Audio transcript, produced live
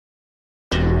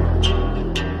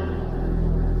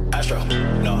Astro,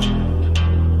 no.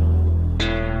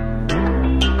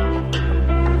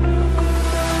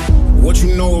 What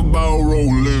you know about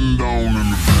rolling down in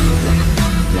the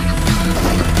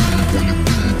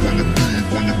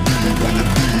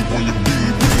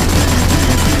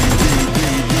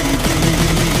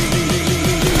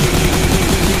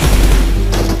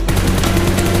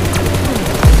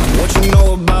What you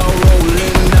know about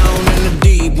rolling down in the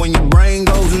deep? When your brain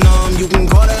goes numb, you can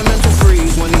call that mental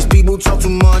freeze. When these people talk too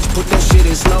much, put that shit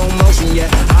in slow motion. Yeah,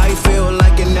 I feel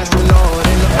like an astronaut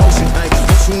in the ocean. Ay,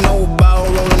 what you know about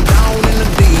rolling down in the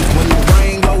deep? When your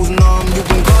brain goes numb, you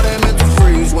can call that mental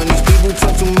freeze. When these people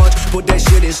talk too much, put that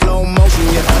shit in slow motion.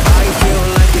 Yeah, I feel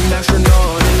like an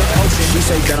astronaut in the ocean. She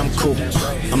say that I'm cool,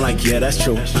 I'm like, yeah, that's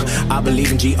true. I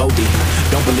believe in G-O-D,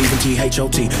 don't believe in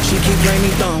T-H-O-T. She keep playing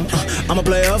me dumb, I'm a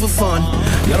player for fun.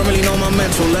 Y'all don't really know my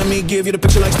mental, let me give you the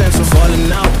picture like stencil.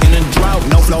 Falling out in a drought,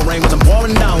 no flow rain was I'm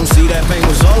pouring down. See that pain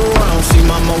was all around, see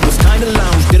my mode was kinda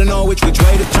lounge. Didn't know which way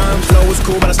to turn, flow was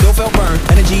cool but I still felt burned.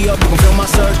 Energy up, you can feel my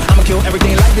surge, I'ma kill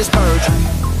everything like this purge.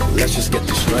 Let's just get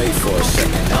this straight for a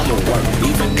second. I'ma work,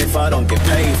 even if I don't get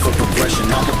paid for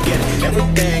progression. I'ma get it,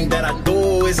 everything that I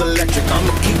do is electric.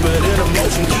 I'ma keep it in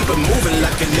motion, keep it moving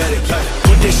like kinetic.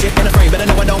 Put this shit in a frame, better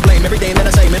know I don't blame everything that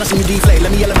I say. Man, I see you deflate,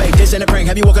 let me elevate. This ain't a prank,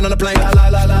 have you walking on a plane?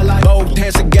 Both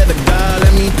hands together, God,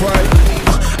 let me pray.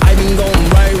 I been going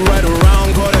right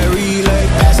around, call that relay.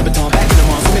 Pass the baton, back in the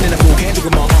mall, swimming in the pool, can't drink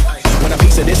them all. When a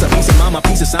piece of this, a piece of mine, my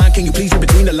piece of sign. Can you please read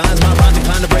between the lines? My rhymes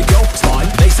inclined to break your spine.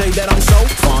 They say that I'm so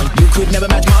fine, you could never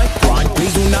match my grind.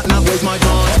 Please do not waste my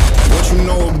time. What you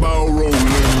know about rolling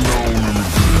down in the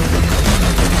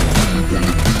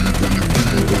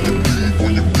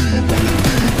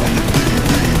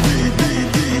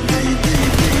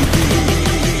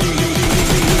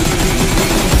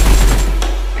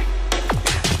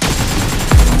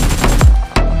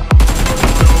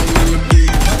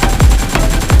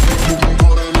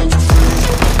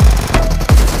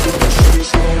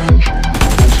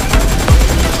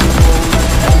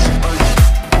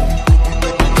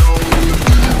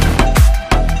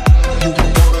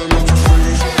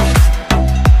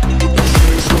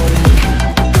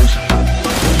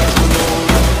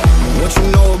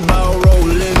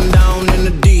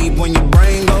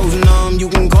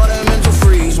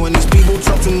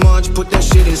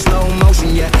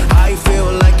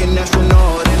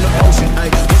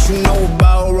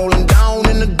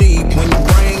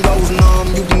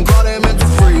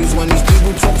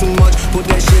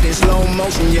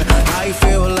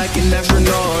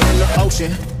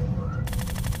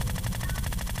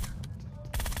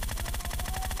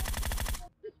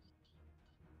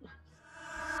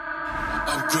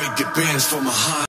upgrade, get bands for my high.